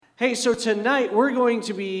Hey, so tonight we're going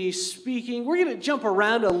to be speaking, we're going to jump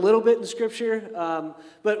around a little bit in Scripture,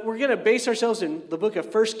 but we're going to base ourselves in the book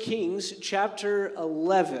of 1 Kings, chapter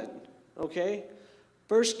 11, okay?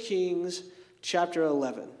 1 Kings, chapter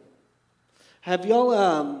 11. Have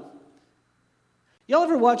y'all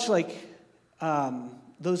ever watched,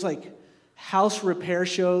 those, house repair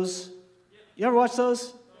shows? You ever watch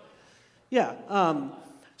those? Yeah,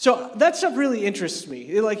 so that stuff really interests me.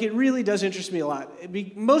 It really does interest me a lot.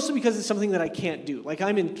 Mostly because it's something that I can't do.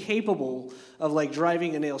 I'm incapable of,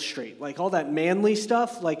 driving a nail straight. All that manly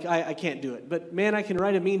stuff, I can't do it. But, man, I can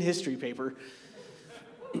write a mean history paper.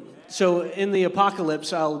 So in the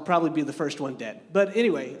apocalypse, I'll probably be the first one dead. But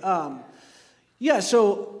anyway, my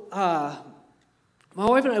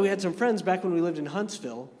wife and I, we had some friends back when we lived in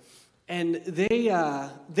Huntsville. And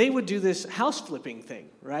they would do this house flipping thing,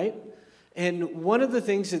 right? And one of the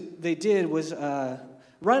things that they did was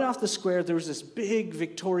right off the square, there was this big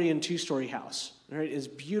Victorian two-story house. Right? It's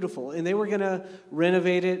beautiful. And they were going to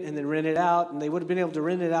renovate it and then rent it out. And they would have been able to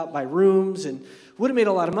rent it out by rooms and would have made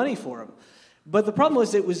a lot of money for them. But the problem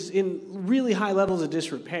was it was in really high levels of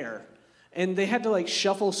disrepair. And they had to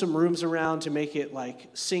shuffle some rooms around to make it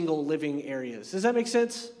single living areas. Does that make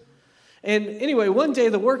sense? And anyway, one day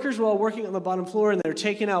the workers were all working on the bottom floor and they were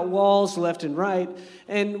taking out walls left and right.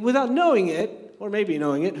 And without knowing it, or maybe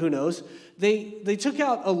knowing it, who knows, they took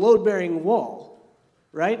out a load-bearing wall,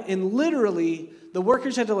 right? And literally the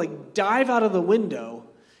workers had to dive out of the window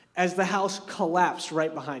as the house collapsed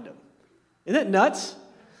right behind them. Isn't that nuts?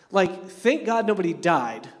 Thank God nobody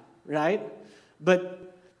died, right?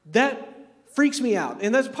 But that freaks me out.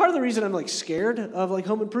 And that's part of the reason I'm scared of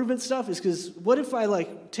home improvement stuff is because what if I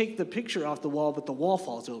take the picture off the wall but the wall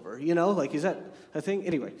falls over, is that a thing?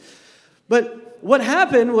 Anyway. But what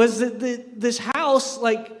happened was that this house,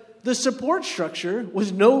 the support structure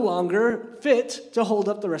was no longer fit to hold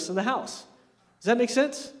up the rest of the house. Does that make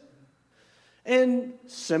sense? And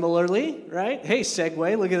similarly, right? Hey,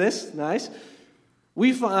 segue, look at this, nice.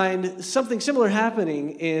 We find something similar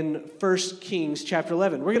happening in 1 Kings chapter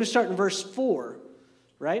 11. We're going to start in verse 4,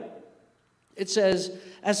 right? It says,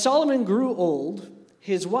 "As Solomon grew old,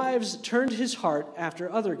 his wives turned his heart after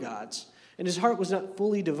other gods, and his heart was not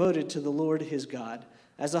fully devoted to the Lord his God,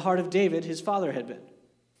 as the heart of David his father had been.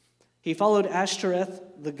 He followed Ashtoreth,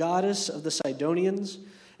 the goddess of the Sidonians,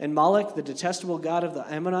 and Moloch, the detestable god of the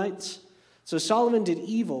Ammonites. So Solomon did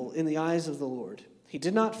evil in the eyes of the Lord. He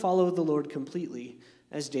did not follow the Lord completely,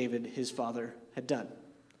 as David, his father, had done."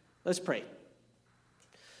 Let's pray.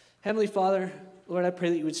 Heavenly Father, Lord, I pray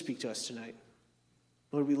that you would speak to us tonight.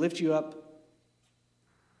 Lord, we lift you up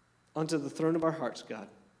onto the throne of our hearts, God.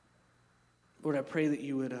 Lord, I pray that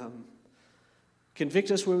you would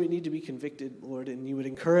convict us where we need to be convicted, Lord, and you would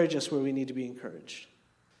encourage us where we need to be encouraged.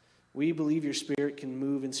 We believe your Spirit can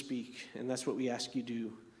move and speak, and that's what we ask you to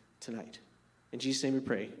do tonight. In Jesus' name we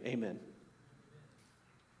pray, amen.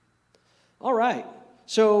 All right,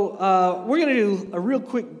 so we're going to do a real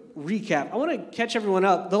quick recap. I want to catch everyone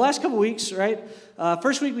up. The last couple weeks, right?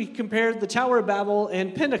 First week we compared the Tower of Babel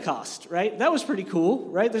and Pentecost, right? That was pretty cool,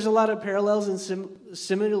 right? There's a lot of parallels and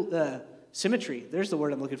symmetry. There's the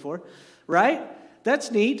word I'm looking for, right? That's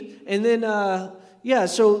neat. And then,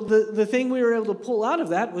 so the thing we were able to pull out of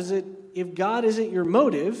that was that if God isn't your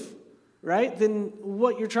motive, right, then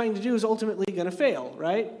what you're trying to do is ultimately going to fail,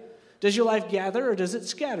 right? Does your life gather or does it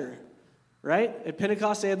scatter? Right? At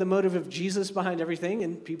Pentecost, they had the motive of Jesus behind everything,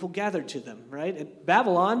 and people gathered to them, right? At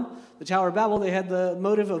Babylon, the Tower of Babel, they had the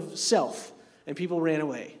motive of self, and people ran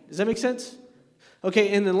away. Does that make sense? Okay,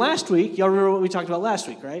 and then last week, y'all remember what we talked about last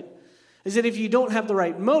week, right? Is that if you don't have the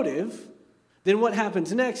right motive, then what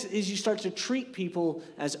happens next is you start to treat people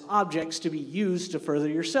as objects to be used to further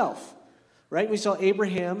yourself, right? We saw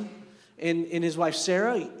Abraham and his wife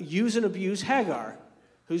Sarah use and abuse Hagar,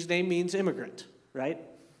 whose name means immigrant, right?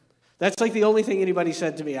 That's the only thing anybody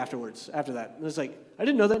said to me afterwards, after that. It was I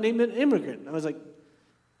didn't know that name meant immigrant. I was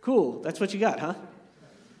cool, that's what you got, huh?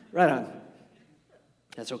 Right on.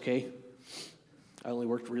 That's okay. I only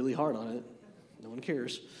worked really hard on it. No one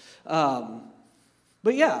cares.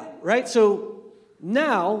 But yeah, right? So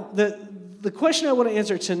now, the question I want to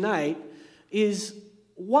answer tonight is,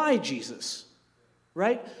 why Jesus?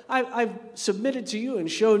 Right? I've submitted to you and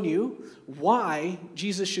shown you why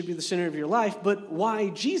Jesus should be the center of your life, but why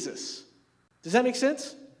Jesus? Does that make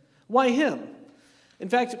sense? Why him? In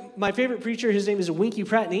fact, my favorite preacher, his name is Winky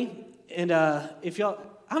Pratney, and how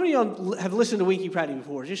many of y'all have listened to Winky Pratney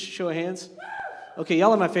before? Just show of hands. Okay,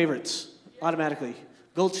 y'all are my favorites, automatically.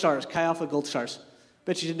 Gold stars, Chi Alpha gold stars.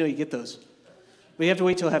 Bet you didn't know you get those. But you have to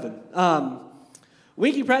wait till heaven.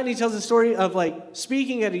 Winky Pratney tells the story of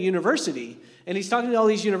speaking at a university, And he's talking to all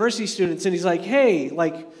these university students, and he's like, hey,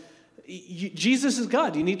 like, Jesus is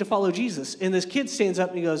God. You need to follow Jesus. And this kid stands up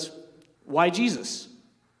and he goes, why Jesus?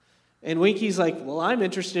 And Winky's like, well, I'm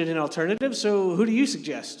interested in alternatives, so who do you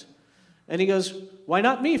suggest? And he goes, why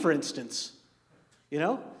not me, for instance? You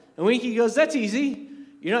know? And Winky goes, that's easy.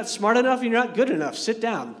 You're not smart enough, you're not good enough. Sit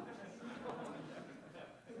down.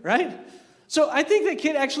 Right? So I think that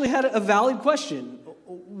kid actually had a valid question.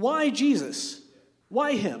 Why Jesus?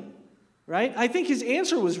 Why him? Right? I think his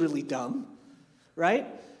answer was really dumb. Right?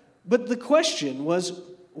 But the question was,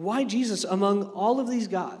 why Jesus among all of these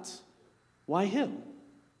gods? Why him?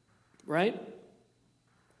 Right?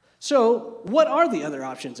 So, what are the other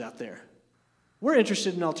options out there? We're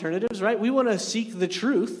interested in alternatives, right? We want to seek the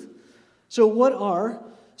truth. So, what are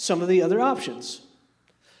some of the other options?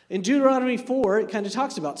 In Deuteronomy 4, it kind of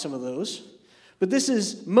talks about some of those. But this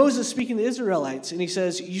is Moses speaking to the Israelites, and he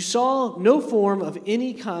says, you saw no form of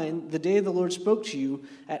any kind the day the Lord spoke to you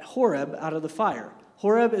at Horeb out of the fire.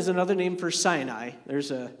 Horeb is another name for Sinai. There's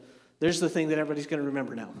the thing that everybody's going to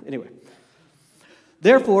remember now. Anyway.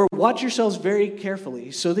 Therefore, watch yourselves very carefully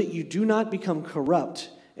so that you do not become corrupt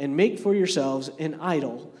and make for yourselves an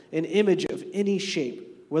idol, an image of any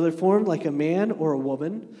shape, whether formed like a man or a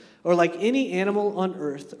woman, or like any animal on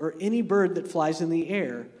earth, or any bird that flies in the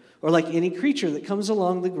air, or like any creature that comes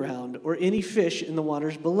along the ground, or any fish in the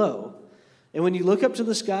waters below. And when you look up to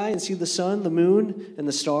the sky and see the sun, the moon, and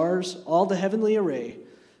the stars, all the heavenly array,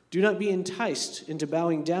 do not be enticed into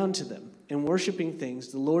bowing down to them and worshiping things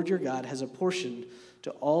the Lord your God has apportioned to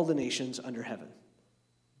all the nations under heaven.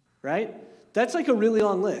 Right? That's like a really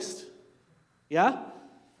long list. Yeah?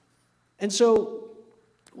 And so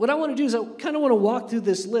what I want to do is I kind of want to walk through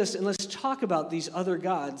this list and let's talk about these other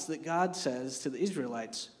gods that God says to the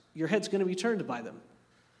Israelites, your head's going to be turned by them.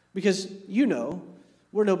 Because you know,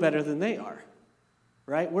 we're no better than they are.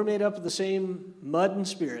 Right? We're made up of the same mud and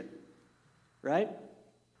spirit. Right?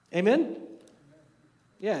 Amen?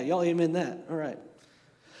 Yeah, y'all amen that. All right.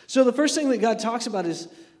 So the first thing that God talks about is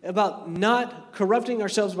about not corrupting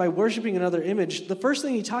ourselves by worshiping another image. The first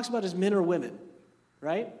thing he talks about is men or women,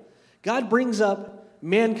 right? God brings up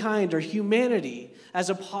mankind or humanity as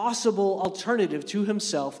a possible alternative to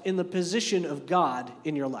himself in the position of God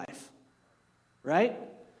in your life, right?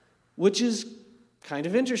 Which is kind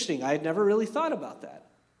of interesting. I had never really thought about that.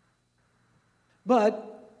 But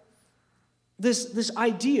this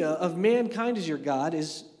idea of mankind as your God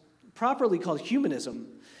is properly called humanism.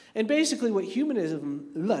 And basically what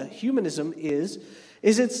humanism is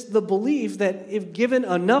it's the belief that if given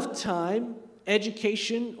enough time,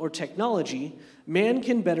 education, or technology, man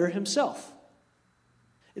can better himself.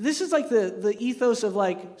 This is like the ethos of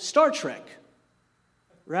like Star Trek,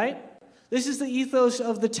 right? This is the ethos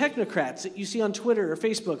of the technocrats that you see on Twitter or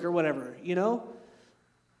Facebook or whatever, you know?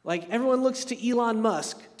 Like everyone looks to Elon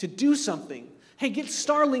Musk to do something. Hey, get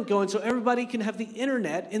Starlink going so everybody can have the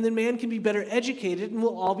internet and then man can be better educated and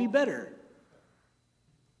we'll all be better.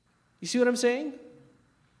 You see what I'm saying?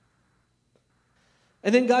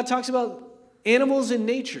 And then God talks about animals in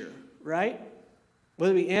nature, right?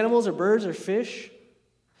 Whether it be animals or birds or fish.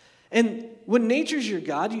 And when nature's your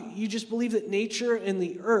God, you just believe that nature and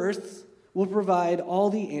the earth will provide all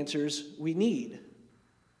the answers we need.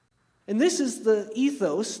 And this is the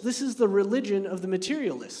ethos, this is the religion of the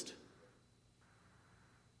materialist.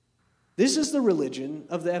 This is the religion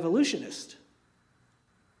of the evolutionist.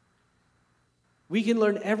 We can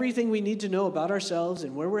learn everything we need to know about ourselves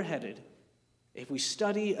and where we're headed if we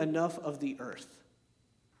study enough of the earth.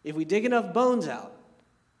 If we dig enough bones out,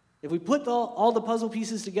 if we put all the puzzle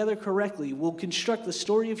pieces together correctly, we'll construct the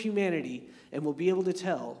story of humanity and we'll be able to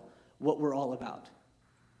tell what we're all about.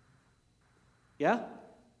 Yeah?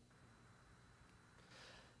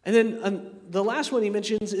 And then the last one he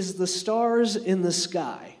mentions is the stars in the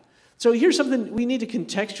sky. So here's something, we need to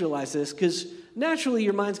contextualize this because naturally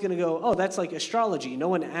your mind's going to go, oh, that's like astrology. No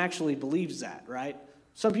one actually believes that, right?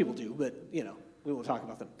 Some people do, but, you know, we won't talk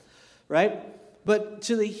about them, right? But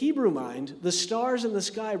to the Hebrew mind, the stars in the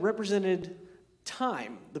sky represented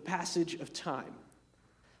time, the passage of time.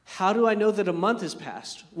 How do I know that a month has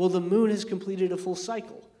passed? Well, the moon has completed a full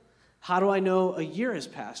cycle. How do I know a year has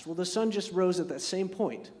passed? Well, the sun just rose at that same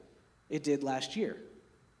point it did last year.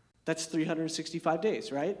 That's 365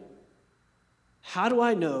 days, right? How do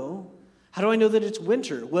I know that it's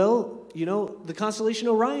winter? Well, you know, the constellation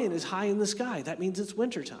Orion is high in the sky. That means it's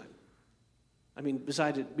winter time. I mean,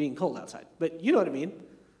 besides it being cold outside. But you know what I mean.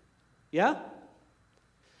 Yeah?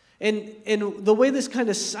 And the way this kind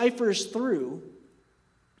of ciphers through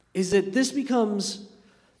is that this becomes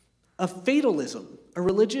a fatalism, a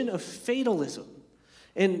religion of fatalism.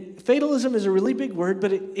 And fatalism is a really big word,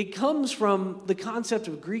 but it comes from the concept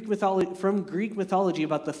of Greek mythology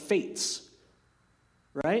about the fates,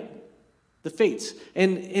 right? The fates.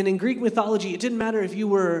 And in Greek mythology, it didn't matter if you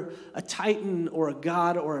were a titan or a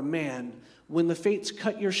god or a man. When the fates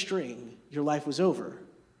cut your string, your life was over.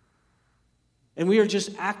 And we are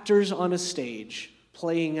just actors on a stage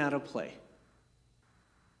playing out a play.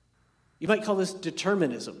 You might call this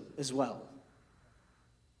determinism as well.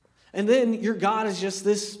 And then your God is just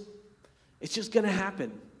this, it's just going to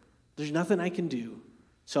happen. There's nothing I can do,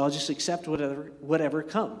 so I'll just accept whatever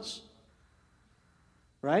comes.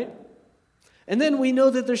 Right? And then we know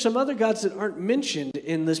that there's some other gods that aren't mentioned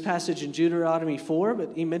in this passage in Deuteronomy 4,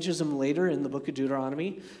 but he mentions them later in the book of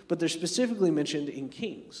Deuteronomy, but they're specifically mentioned in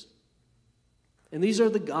Kings. And these are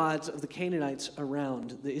the gods of the Canaanites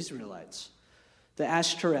around the Israelites, the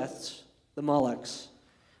Ashtoreths, the Molochs,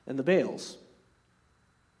 and the Baals.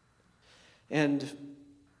 And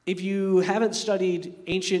if you haven't studied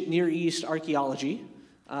ancient Near East archaeology,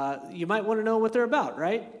 you might want to know what they're about,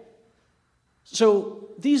 right? So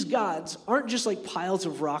these gods aren't just like piles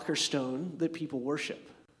of rock or stone that people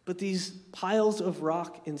worship, but these piles of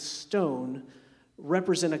rock and stone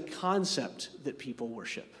represent a concept that people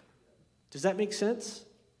worship. Does that make sense?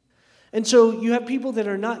 And so you have people that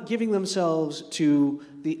are not giving themselves to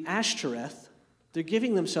the Ashtoreth, they're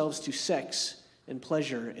giving themselves to sex and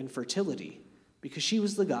pleasure and fertility, because she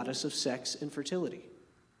was the goddess of sex and fertility.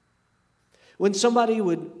 When somebody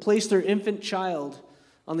would place their infant child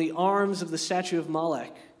on the arms of the statue of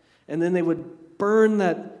Moloch, and then they would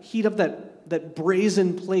heat up that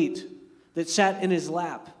brazen plate that sat in his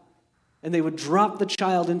lap, and they would drop the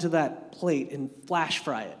child into that plate and flash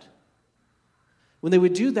fry it. When they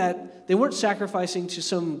would do that, they weren't sacrificing to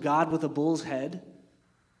some god with a bull's head.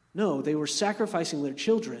 No, they were sacrificing their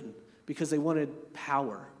children because they wanted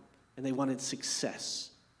power and they wanted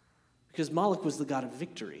success. Because Moloch was the god of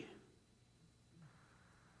victory.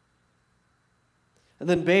 And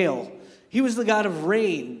then Baal, he was the god of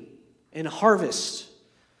rain and harvest.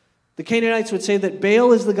 The Canaanites would say that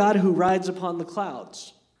Baal is the god who rides upon the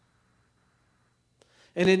clouds.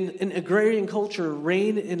 And in agrarian culture,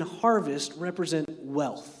 rain and harvest represent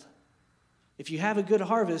wealth. If you have a good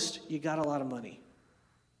harvest, you got a lot of money.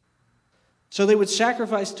 So they would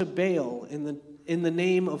sacrifice to Baal in the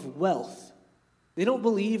name of wealth. They don't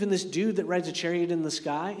believe in this dude that rides a chariot in the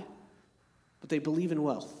sky, but they believe in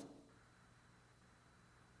wealth.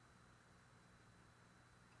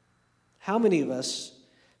 How many of us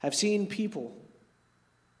have seen people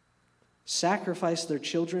sacrifice their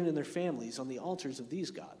children and their families on the altars of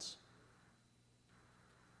these gods?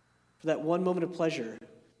 For that one moment of pleasure,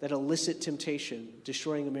 that illicit temptation,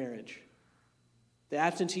 destroying a marriage. The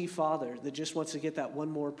absentee father that just wants to get that one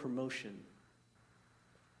more promotion.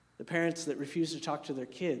 The parents that refuse to talk to their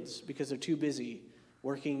kids because they're too busy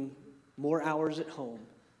working more hours at home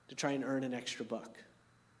to try and earn an extra buck.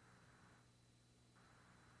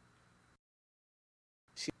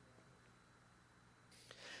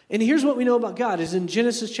 And here's what we know about God is in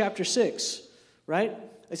Genesis chapter 6, right?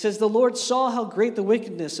 It says, the Lord saw how great the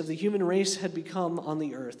wickedness of the human race had become on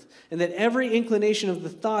the earth, and that every inclination of the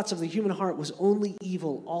thoughts of the human heart was only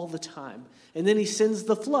evil all the time. And then he sends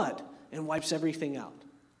the flood and wipes everything out.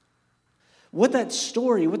 What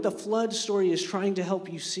the flood story is trying to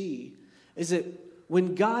help you see is that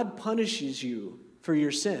when God punishes you for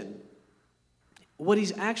your sin, what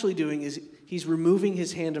he's actually doing is he's removing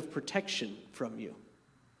his hand of protection from you.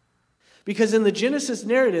 Because in the Genesis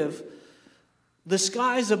narrative, the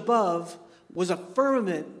skies above was a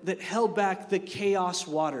firmament that held back the chaos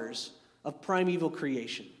waters of primeval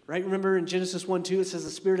creation, right? Remember in Genesis 1:2, it says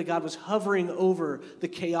the Spirit of God was hovering over the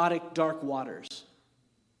chaotic dark waters,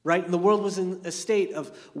 right? And the world was in a state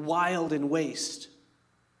of wild and waste.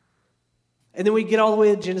 And then we get all the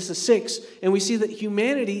way to Genesis 6, and we see that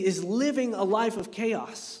humanity is living a life of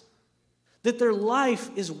chaos. That their life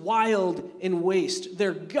is wild and waste.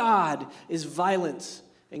 Their God is violence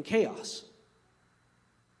and chaos.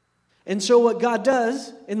 And so what God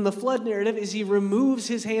does in the flood narrative is he removes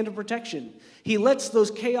his hand of protection. He lets those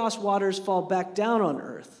chaos waters fall back down on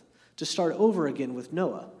earth to start over again with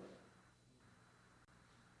Noah.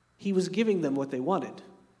 He was giving them what they wanted.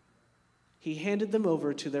 He handed them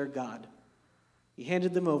over to their God. He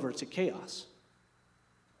handed them over to chaos.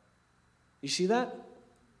 You see that?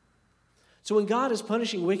 So when God is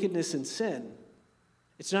punishing wickedness and sin,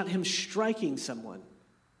 it's not him striking someone.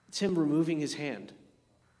 It's him removing his hand.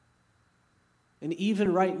 And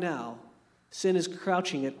even right now, sin is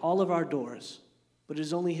crouching at all of our doors, but it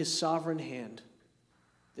is only his sovereign hand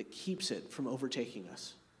that keeps it from overtaking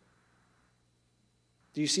us.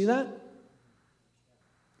 Do you see that?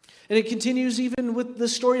 And it continues even with the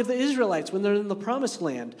story of the Israelites when they're in the promised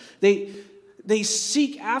land. They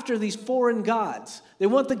seek after these foreign gods. They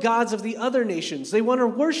want the gods of the other nations. They want to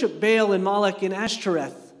worship Baal and Moloch and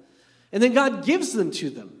Ashtoreth. And then God gives them to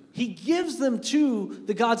them. He gives them to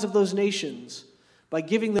the gods of those nations by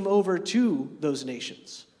giving them over to those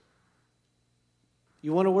nations.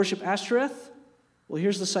 You want to worship Ashtoreth? Well,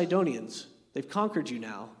 here's the Sidonians. They've conquered you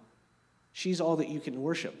now. She's all that you can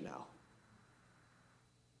worship now.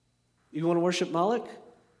 You want to worship Moloch?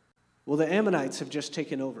 Well, the Ammonites have just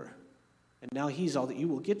taken over. And now he's all that you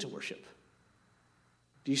will get to worship.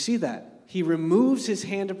 Do you see that? He removes his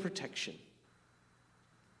hand of protection.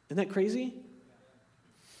 Isn't that crazy?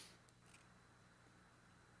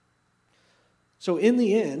 So in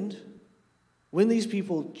the end, when these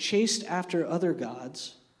people chased after other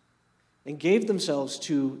gods and gave themselves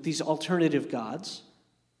to these alternative gods,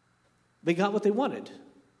 they got what they wanted.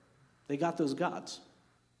 They got those gods.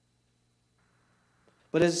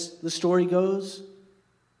 But as the story goes,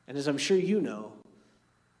 and as I'm sure you know,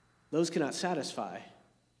 those cannot satisfy,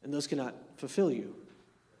 and those cannot fulfill you.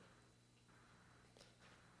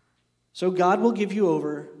 So God will give you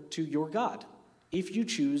over to your God if you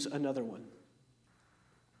choose another one.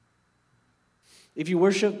 If you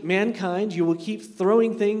worship mankind, you will keep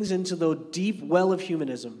throwing things into the deep well of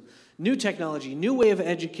humanism. New technology, new way of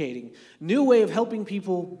educating, new way of helping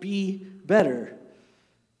people be better.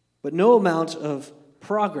 But no amount of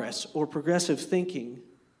progress or progressive thinking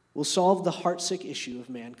will solve the heartsick issue of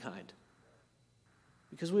mankind.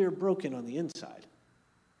 Because we are broken on the inside.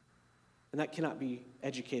 And that cannot be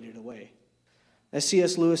educated away. As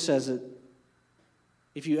C.S. Lewis says it,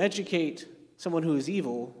 if you educate someone who is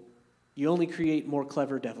evil, you only create more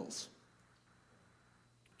clever devils.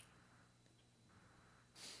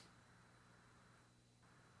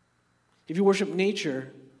 If you worship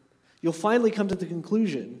nature, you'll finally come to the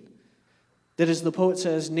conclusion that, as the poet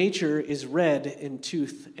says, nature is red in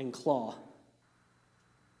tooth and claw.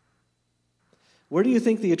 Where do you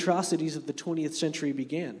think the atrocities of the 20th century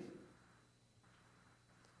began?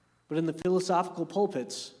 But in the philosophical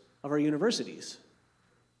pulpits of our universities.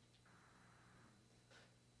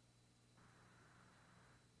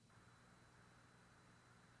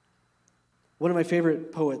 One of my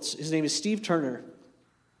favorite poets, his name is Steve Turner.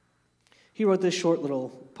 He wrote this short little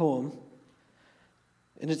poem,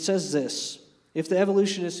 and it says this: if the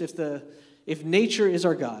evolutionists, if nature is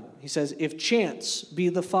our God, he says, if chance be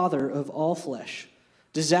the father of all flesh,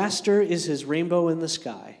 disaster is his rainbow in the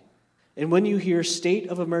sky. And when you hear state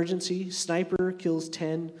of emergency, sniper kills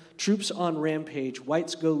 10, troops on rampage,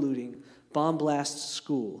 whites go looting, bomb blasts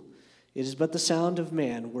school, it is but the sound of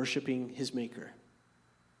man worshiping his maker.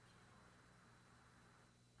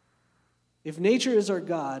 If nature is our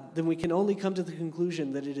God, then we can only come to the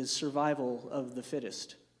conclusion that it is survival of the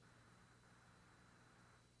fittest.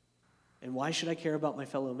 And why should I care about my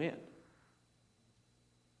fellow man?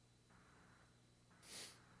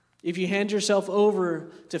 If you hand yourself over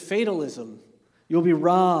to fatalism, you'll be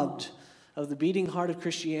robbed of the beating heart of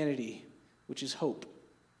Christianity, which is hope.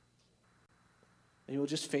 And you'll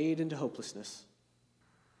just fade into hopelessness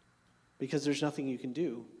because there's nothing you can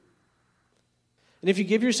do. And if you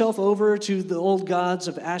give yourself over to the old gods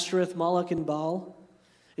of Ashtoreth, Moloch, and Baal,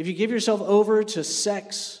 if you give yourself over to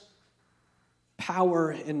sex,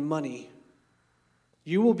 power, and money,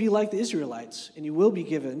 you will be like the Israelites, and you will be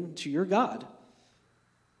given to your God.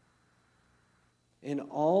 And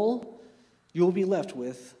all you will be left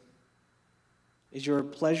with is your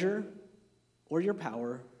pleasure or your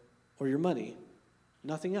power or your money.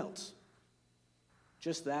 Nothing else.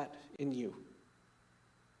 Just that in you.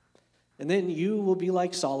 And then you will be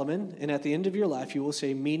like Solomon, and at the end of your life you will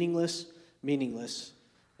say, meaningless, meaningless,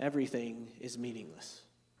 everything is meaningless.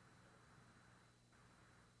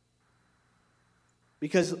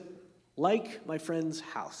 Because like my friend's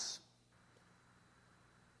house,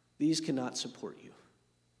 these cannot support you.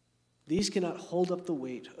 These cannot hold up the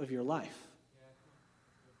weight of your life.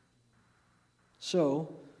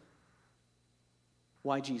 So,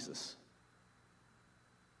 why Jesus?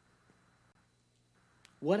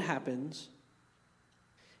 What happens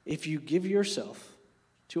if you give yourself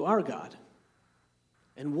to our God?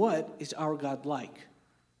 And what is our God like?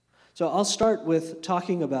 So I'll start with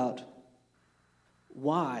talking about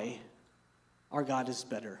why our God is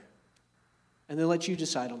better, and then let you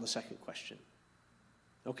decide on the second question.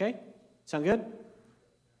 Okay? Sound good?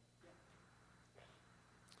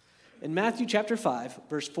 In Matthew chapter 5,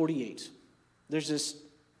 verse 48, there's this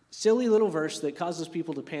silly little verse that causes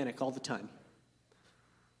people to panic all the time.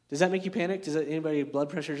 Does that make you panic? Does anybody blood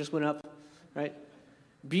pressure just went up? Right?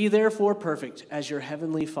 Be therefore perfect as your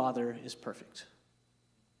heavenly Father is perfect.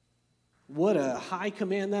 What a high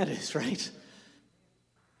command that is, right?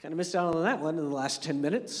 Kind of missed out on that one in the last 10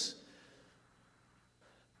 minutes.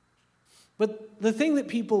 But the thing that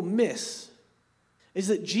people miss is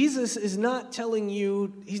that Jesus is not telling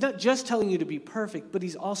you, he's not just telling you to be perfect, but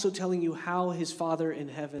he's also telling you how his Father in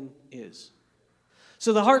heaven is.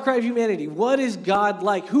 So the heart cry of humanity, what is God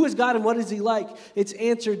like? Who is God and what is he like? It's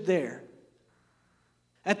answered there.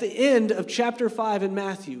 At the end of chapter 5 in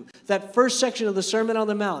Matthew, that first section of the Sermon on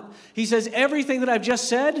the Mount, he says, everything that I've just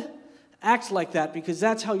said, act like that because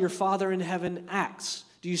that's how your Father in heaven acts.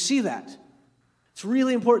 Do you see that? It's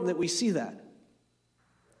really important that we see that.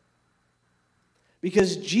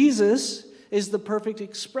 Because Jesus is the perfect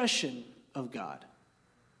expression of God.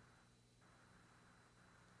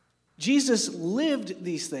 Jesus lived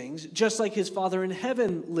these things just like his Father in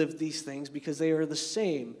heaven lived these things because they are the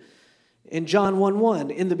same. In John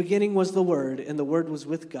 1:1, in the beginning was the Word, and the Word was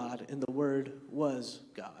with God, and the Word was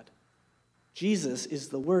God. Jesus is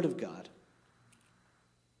the Word of God.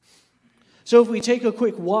 So if we take a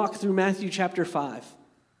quick walk through Matthew chapter 5,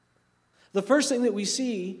 the first thing that we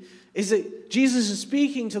see is that Jesus is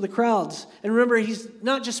speaking to the crowds. And remember, he's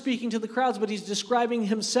not just speaking to the crowds, but he's describing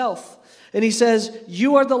himself. And he says,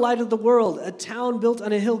 you are the light of the world. A town built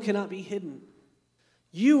on a hill cannot be hidden.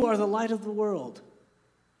 You are the light of the world.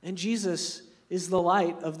 And Jesus is the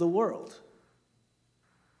light of the world.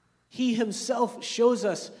 He himself shows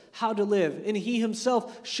us how to live. And he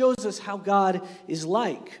himself shows us how God is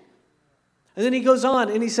like. And then he goes on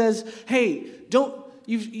and he says, hey,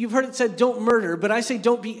 you've heard it said, don't murder, but I say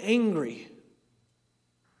don't be angry.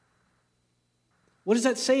 What does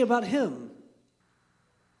that say about him?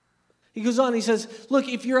 He goes on, he says, look,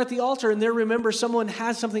 if you're at the altar and there remember someone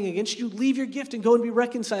has something against you, leave your gift and go and be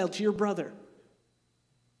reconciled to your brother.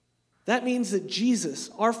 That means that Jesus,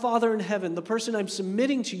 our Father in heaven, the person I'm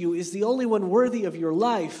submitting to you, is the only one worthy of your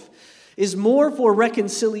life, is more for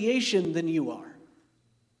reconciliation than you are.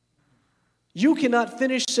 You cannot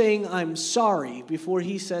finish saying, I'm sorry, before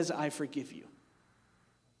he says, I forgive you.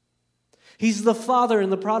 He's the father in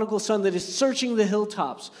the prodigal son that is searching the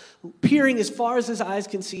hilltops, peering as far as his eyes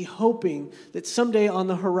can see, hoping that someday on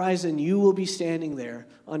the horizon you will be standing there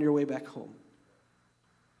on your way back home.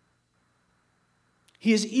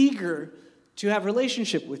 He is eager to have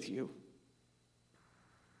relationship with you,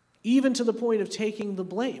 even to the point of taking the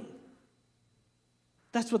blame.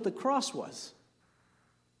 That's what the cross was.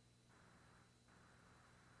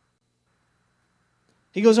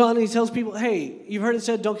 He goes on and he tells people, hey, you've heard it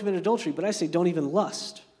said don't commit adultery, but I say don't even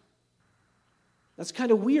lust. That's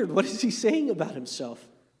kind of weird. What is he saying about himself?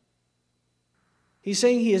 He's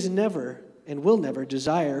saying he has never and will never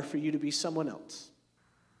desire for you to be someone else.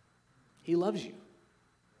 He loves you.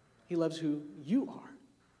 He loves who you are.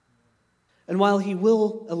 And while he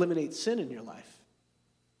will eliminate sin in your life,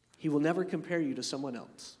 he will never compare you to someone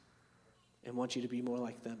else and want you to be more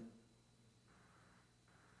like them.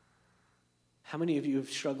 How many of you have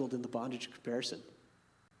struggled in the bondage of comparison?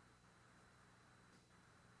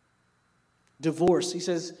 Divorce. He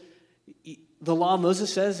says, the law of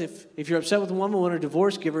Moses says, if you're upset with a woman and want a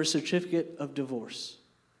divorce, give her a certificate of divorce.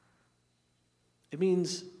 It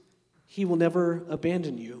means he will never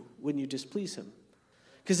abandon you when you displease him.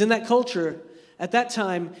 Because in that culture, at that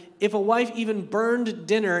time, if a wife even burned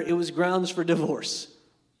dinner, it was grounds for divorce.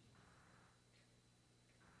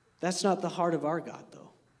 That's not the heart of our God, though.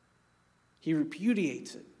 He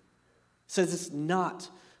repudiates it. Says it's not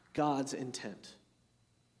God's intent.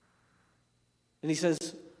 And he says,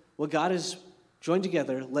 what God has joined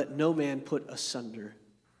together, let no man put asunder.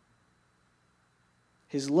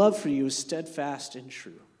 His love for you is steadfast and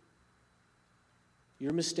true.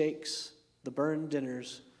 Your mistakes, the burned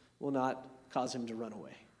dinners, will not cause him to run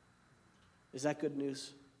away. Is that good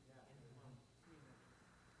news?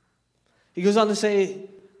 He goes on to say,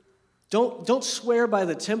 don't swear by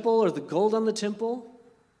the temple or the gold on the temple.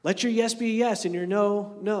 Let your yes be yes and your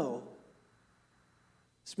no, no.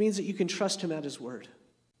 This means that you can trust him at his word.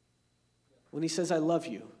 When he says, I love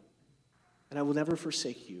you and I will never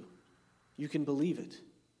forsake you, you can believe it.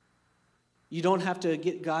 You don't have to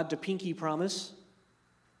get God to pinky promise.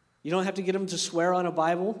 You don't have to get him to swear on a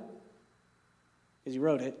Bible, because he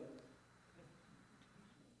wrote it.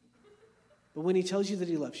 But when he tells you that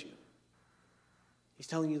he loves you, he's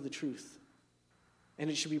telling you the truth.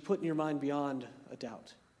 And it should be put in your mind beyond a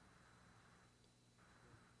doubt.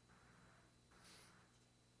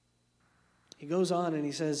 He goes on and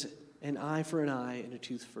he says, an eye for an eye and a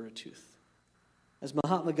tooth for a tooth. As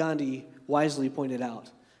Mahatma Gandhi wisely pointed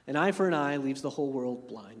out, an eye for an eye leaves the whole world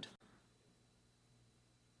blind.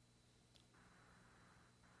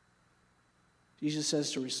 Jesus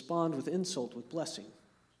says to respond with insult with blessing.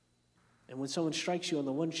 And when someone strikes you on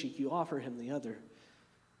the one cheek, you offer him the other.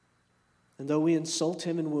 And though we insult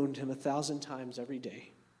him and wound him 1,000 times every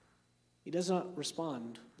day, he does not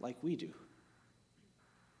respond like we do.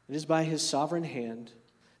 It is by his sovereign hand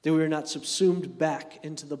that we are not subsumed back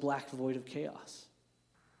into the black void of chaos.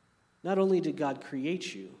 Not only did God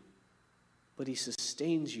create you, but he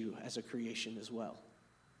sustains you as a creation as well.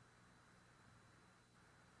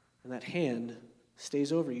 And that hand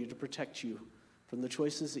stays over you to protect you from the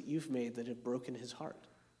choices that you've made that have broken his heart.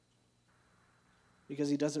 Because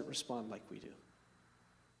he doesn't respond like we do.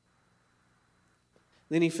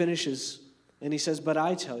 Then he finishes and he says, "But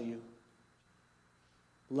I tell you,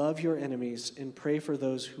 love your enemies and pray for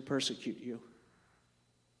those who persecute you,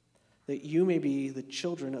 that you may be the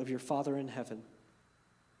children of your Father in heaven.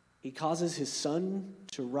 He causes his sun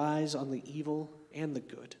to rise on the evil and the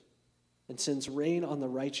good, and sends rain on the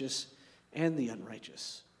righteous and the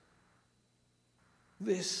unrighteous.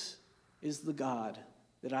 This is the God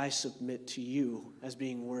that I submit to you as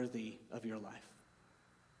being worthy of your life."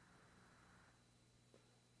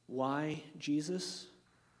 Why Jesus?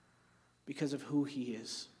 Because of who he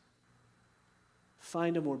is.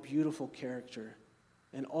 Find a more beautiful character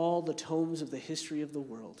in all the tomes of the history of the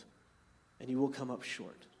world, and you will come up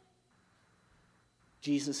short.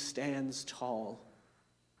 Jesus stands tall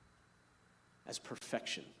as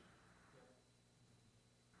perfection.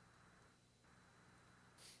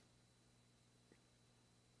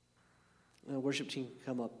 The worship team can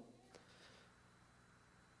come up.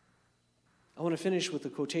 I want to finish with a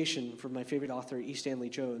quotation from my favorite author, E. Stanley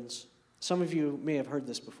Jones. Some of you may have heard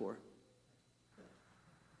this before.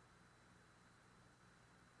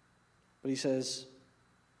 But he says,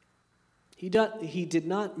 he did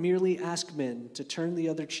not merely ask men to turn the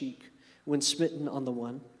other cheek when smitten on the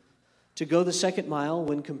one, to go the second mile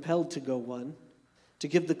when compelled to go one, to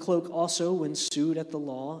give the cloak also when sued at the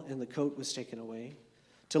law and the coat was taken away,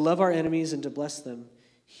 to love our enemies and to bless them.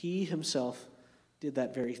 He himself did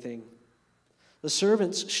that very thing. The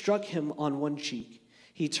servants struck him on one cheek.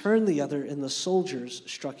 He turned the other, and the soldiers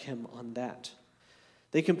struck him on that.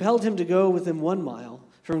 They compelled him to go with them 1 mile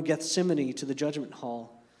from Gethsemane to the judgment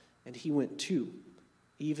hall, and he went 2,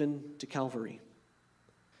 even to Calvary.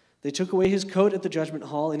 They took away his coat at the judgment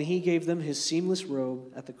hall, and he gave them his seamless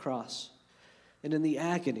robe at the cross. And in the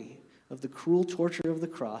agony of the cruel torture of the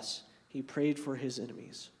cross, he prayed for his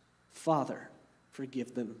enemies. "Father,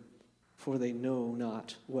 forgive them, for they know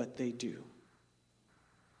not what they do."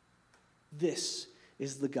 This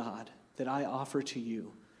is the God that I offer to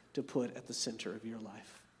you to put at the center of your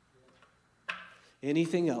life.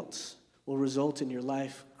 Anything else will result in your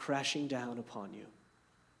life crashing down upon you.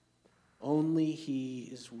 Only he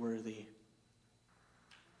is worthy.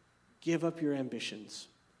 Give up your ambitions.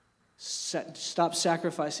 Stop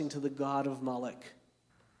sacrificing to the god of Molech.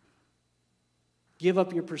 Give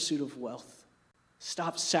up your pursuit of wealth.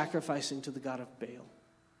 Stop sacrificing to the god of Baal.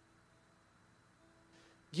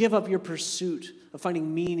 Give up your pursuit of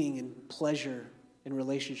finding meaning and pleasure in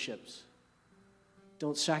relationships.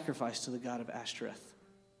 Don't sacrifice to the god of Ashtoreth.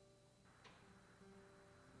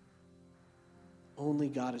 Only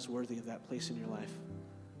God is worthy of that place in your life.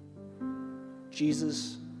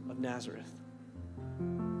 Jesus of Nazareth,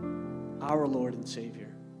 our Lord and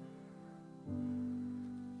Savior.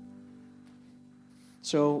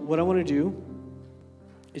 So what I want to do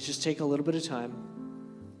is just take a little bit of time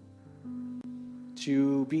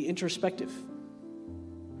to be introspective.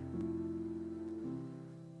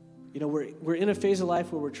 You know, we're in a phase of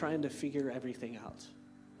life where we're trying to figure everything out.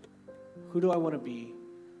 Who do I want to be?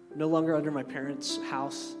 No longer under my parents'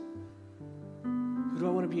 house. Who do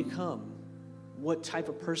I want to become? What type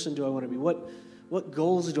of person do I want to be? What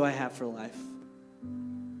goals do I have for life?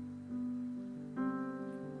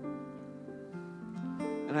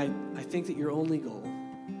 And I think that your only goal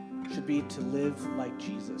should be to live like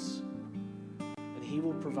Jesus. And he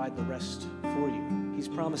will provide the rest for you. He's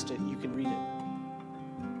promised it. You can read it.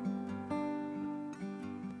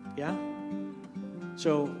 Yeah?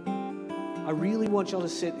 So I really want y'all to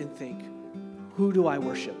sit and think, who do I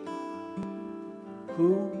worship?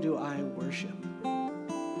 Who do I worship?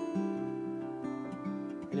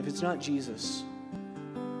 And if it's not Jesus,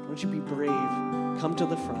 why don't you be brave, come to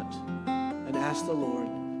the front, and ask the Lord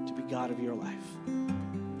to be God of your life.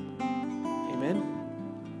 Amen?